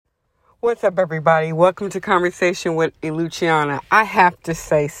What's up, everybody? Welcome to Conversation with Luciana. I have to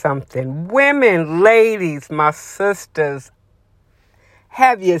say something. Women, ladies, my sisters,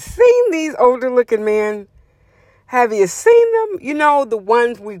 have you seen these older looking men? Have you seen them? You know, the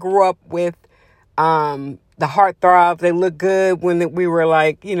ones we grew up with, the heartthrobs. They look good when we were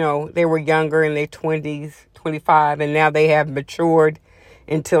like, you know, they were younger in their 20s, 25, and now they have matured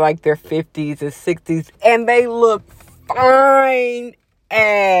into like their 50s and 60s, and they look fine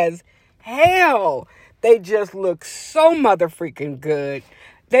as hell. They just look so mother freaking good.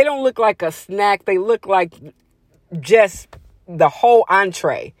 They don't look like a snack. They look like just the whole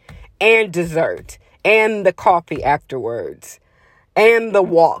entree and dessert and the coffee afterwards and the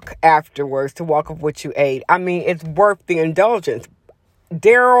walk afterwards, to walk of what you ate. I mean, it's worth the indulgence.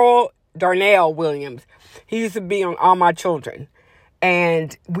 Darnell Williams, he used to be on All My Children.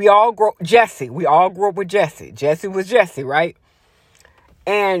 And we all grew up with Jesse. Jesse was Jesse, right?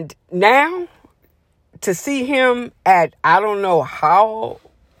 And now, to see him at, I don't know how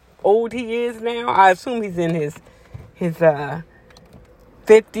old he is now. I assume he's in his 50s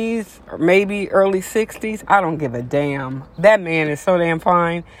or maybe early 60s. I don't give a damn. That man is so damn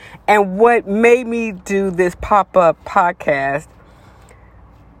fine. And what made me do this pop-up podcast,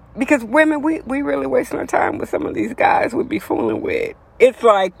 because women, we really wasting our time with some of these guys we be fooling with. It's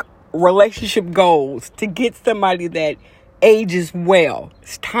like relationship goals to get somebody that ages well.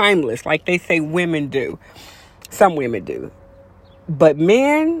 It's timeless, like they say women do. Some women do. But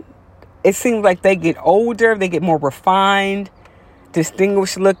men, it seems like they get older, they get more refined,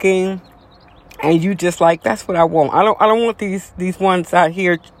 distinguished looking, and you just like, that's what I want. I don't want these ones out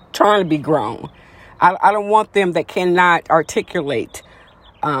here trying to be grown. I don't want them that cannot articulate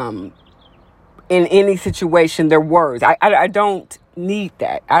in any situation their words. I don't need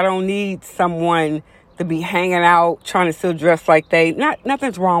that. I don't need someone to be hanging out trying to still dress like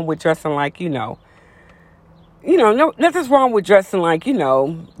nothing's wrong with dressing like, nothing's wrong with dressing like,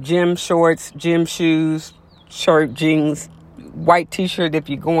 gym shorts, gym shoes, shirt, jeans, white t-shirt if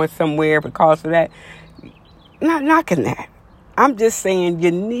you're going somewhere because of that. Not knocking that. I'm just saying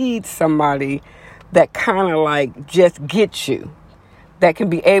you need somebody that kind of like just gets you, that can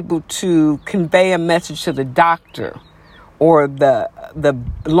be able to convey a message to the doctor or the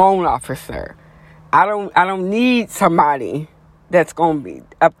loan officer. I don't need somebody that's going to be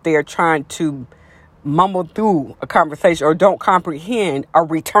up there trying to mumble through a conversation or don't comprehend a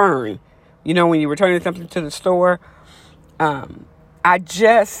return. You know, when you're returning something to the store, I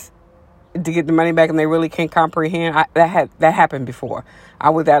just, to get the money back and they really can't comprehend. That happened before.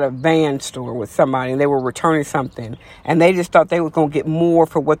 I was at a van store with somebody and they were returning something and they just thought they were going to get more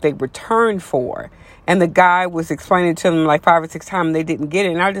for what they returned for. And the guy was explaining to them like 5 or 6 times, they didn't get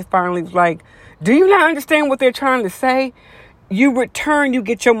it. And I just finally was like, do you not understand what they're trying to say? You return, you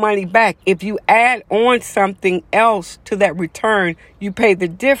get your money back. If you add on something else to that return, you pay the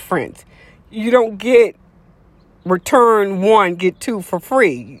difference. You don't get return 1, get 2 for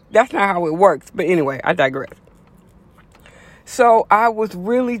free. That's not how it works. But anyway, I digress. So I was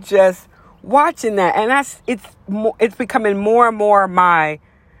really just watching that. And it's becoming more and more my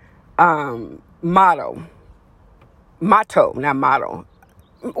motto. Motto, not motto.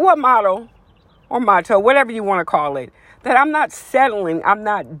 What motto? Or motto, whatever you want to call it, that I'm not settling, I'm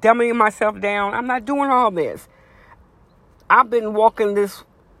not dumbing myself down, I'm not doing all this. I've been walking this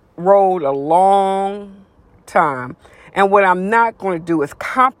road a long time, and what I'm not going to do is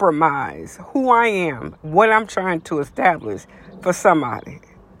compromise who I am, what I'm trying to establish for somebody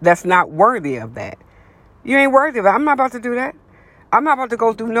that's not worthy of that. You ain't worthy of it. I'm not about to do that. I'm not about to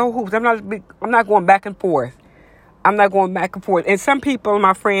go through no hoops. I'm not going back and forth. I'm not going back and forth. And some people,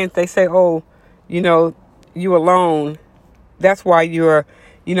 my friends, they say, oh, you alone. That's why you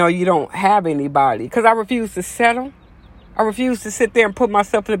don't have anybody. Because I refuse to settle. I refuse to sit there and put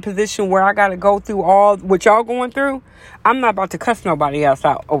myself in a position where I got to go through all what y'all going through. I'm not about to cuss nobody else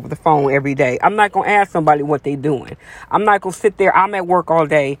out over the phone every day. I'm not going to ask somebody what they doing. I'm not going to sit there. I'm at work all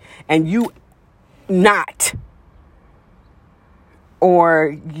day and you not.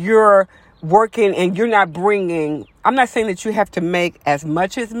 Or you're working and you're not bringing. I'm not saying that you have to make as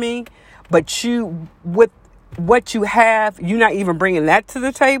much as me. But you, with what you have, you're not even bringing that to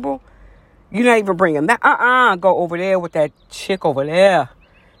the table. You're not even bringing that. Go over there with that chick over there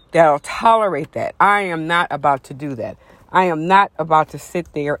that'll tolerate that. I am not about to do that. I am not about to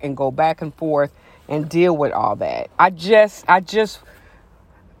sit there and go back and forth and deal with all that. I just, and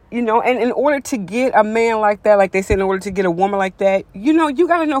in order to get a man like that, like they said, in order to get a woman like that, you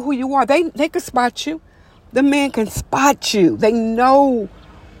got to know who you are. They can spot you. The man can spot you. They know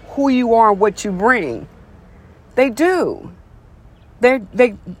who you are and what you bring. They do.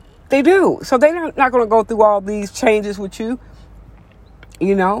 They do. So they're not going to go through all these changes with you.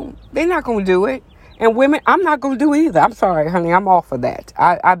 You know, they're not going to do it. And women, I'm not going to do it either. I'm sorry, honey. I'm off of that.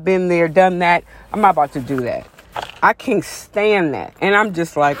 I've been there, done that. I'm not about to do that. I can't stand that. And I'm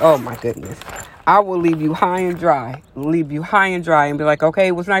just like, oh my goodness. I will leave you high and dry. Leave you high and dry and be like, okay,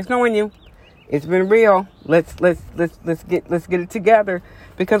 it was nice knowing you. It's been real. Let's get it together.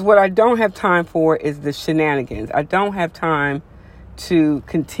 Because what I don't have time for is the shenanigans. I don't have time to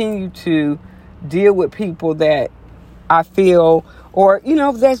continue to deal with people that I feel, or, you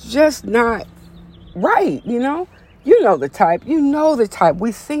know, that's just not right. You know the type.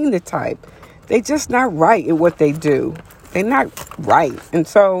 We've seen the type. They just not right in what they do. They're not right. And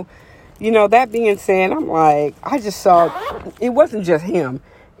so, you know, that being said, I'm like, I just saw, it wasn't just him.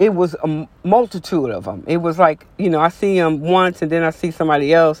 It was a multitude of them. It was like, you know, I see him once and then I see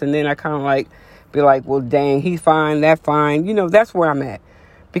somebody else. And then I kind of like, be like, well, dang, he's fine, that fine. You know, that's where I'm at.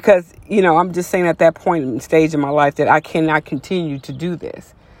 Because, you know, I'm just saying at that point in stage in my life that I cannot continue to do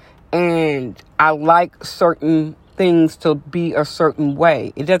this. And I like certain things to be a certain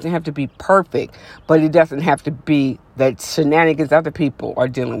way. It doesn't have to be perfect, but it doesn't have to be that shenanigans other people are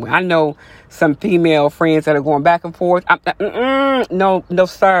dealing with. I know some female friends that are going back and forth. No,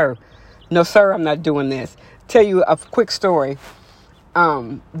 sir. No, sir, I'm not doing this. Tell you a quick story.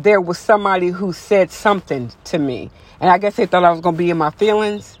 There was somebody who said something to me, and I guess they thought I was going to be in my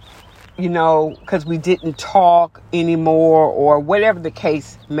feelings, you know, because we didn't talk anymore or whatever the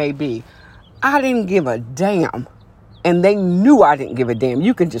case may be. I didn't give a damn, and they knew I didn't give a damn.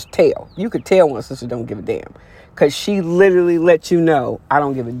 You can just tell. You could tell when a sister don't give a damn, because she literally let you know, I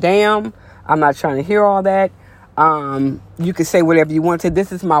don't give a damn. I'm not trying to hear all that. You can say whatever you want to.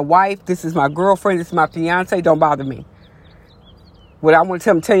 This is my wife. This is my girlfriend. This is my fiance. Don't bother me. What I want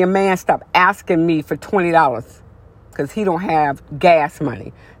to tell your man, stop asking me for $20 because he don't have gas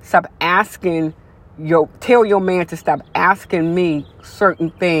money. Stop asking tell your man to stop asking me certain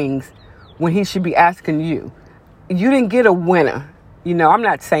things when he should be asking you. You didn't get a winner. You know, I'm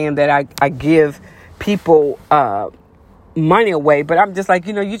not saying that I give people money away, but I'm just like,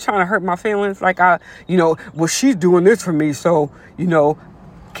 you know, you trying to hurt my feelings. Like, well, she's doing this for me. So, you know,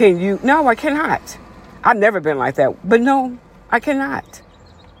 can you? No, I cannot. I've never been like that. But no, I cannot.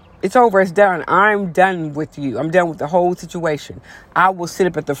 It's over. It's done. I'm done with you. I'm done with the whole situation. I will sit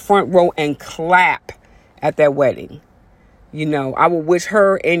up at the front row and clap at that wedding. You know, I will wish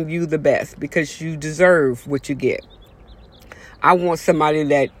her and you the best because you deserve what you get. I want somebody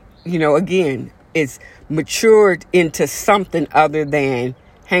that, you know, again, is matured into something other than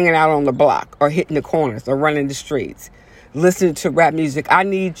hanging out on the block or hitting the corners or running the streets, listening to rap music. I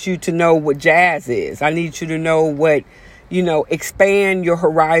need you to know what jazz is. I need you to know what, you know, expand your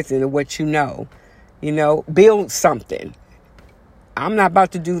horizon of what you know, build something. I'm not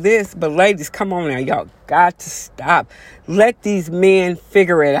about to do this, but ladies, come on now. Y'all got to stop. Let these men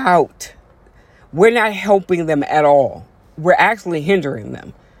figure it out. We're not helping them at all. We're actually hindering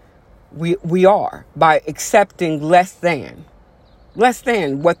them. We are, by accepting less than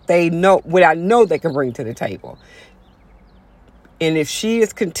what they know, what I know they can bring to the table. And if she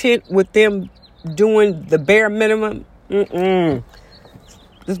is content with them doing the bare minimum,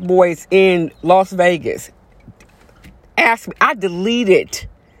 this boy's in Las Vegas. Ask me. I deleted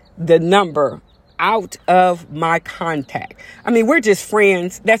the number out of my contact. I mean, we're just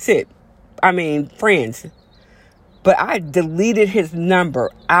friends. That's it. I mean, friends. But I deleted his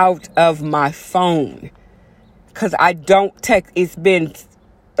number out of my phone because I don't text. It's been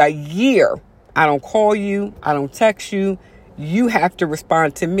a year. I don't call you. I don't text you. You have to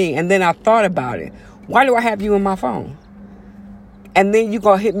respond to me. And then I thought about it. Why do I have you in my phone? And then you're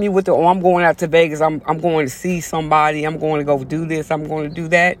going to hit me with I'm going out to Vegas. I'm going to see somebody. I'm going to go do this. I'm going to do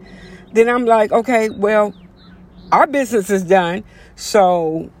that. Then I'm like, okay, well, our business is done.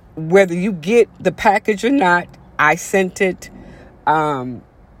 So whether you get the package or not, I sent it, and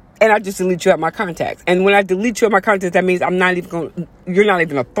I just delete you out my contacts. And when I delete you out my contacts, that means you're not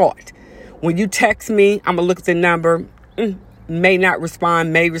even a thought. When you text me, I'm going to look at the number, may not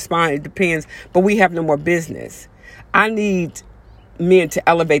respond, may respond, it depends, but we have no more business. I need men to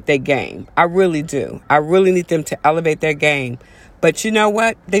elevate their game. I really do. I really need them to elevate their game. But you know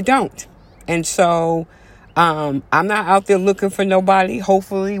what? They don't. And so, I'm not out there looking for nobody.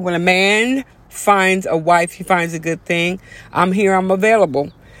 Hopefully, when a man finds a wife, he finds a good thing. I'm here, I'm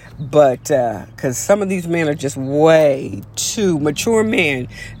available. But because some of these men are just way too mature men.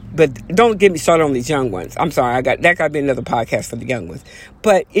 But don't get me started on these young ones. I'm sorry, that got to be another podcast for the young ones.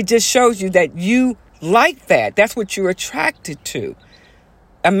 But it just shows you that you like that. That's what you're attracted to.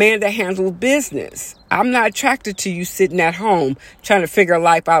 a man that handles business. I'm not attracted to you sitting at home trying to figure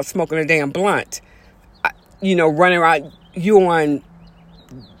life out, smoking a damn blunt. Running around, you on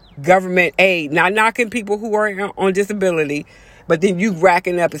government aid, not knocking people who are on disability, but then you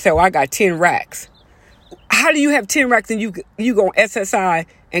racking up and say, well, I got 10 racks. How do you have 10 racks and you go on SSI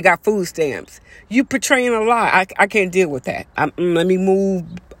and got food stamps? You portraying a lie. I can't deal with that. Let me move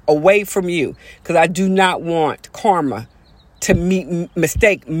away from you, because I do not want karma to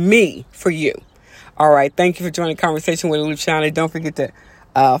mistake me for you. All right. Thank you for joining the conversation with Luciana. Don't forget to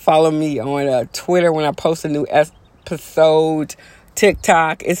follow me on Twitter when I post a new episode.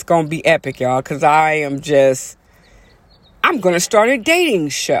 TikTok. It's going to be epic, y'all, because I'm going to start a dating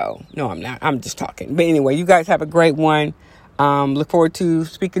show. No, I'm not. I'm just talking. But anyway, you guys have a great one. Look forward to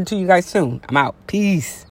speaking to you guys soon. I'm out. Peace.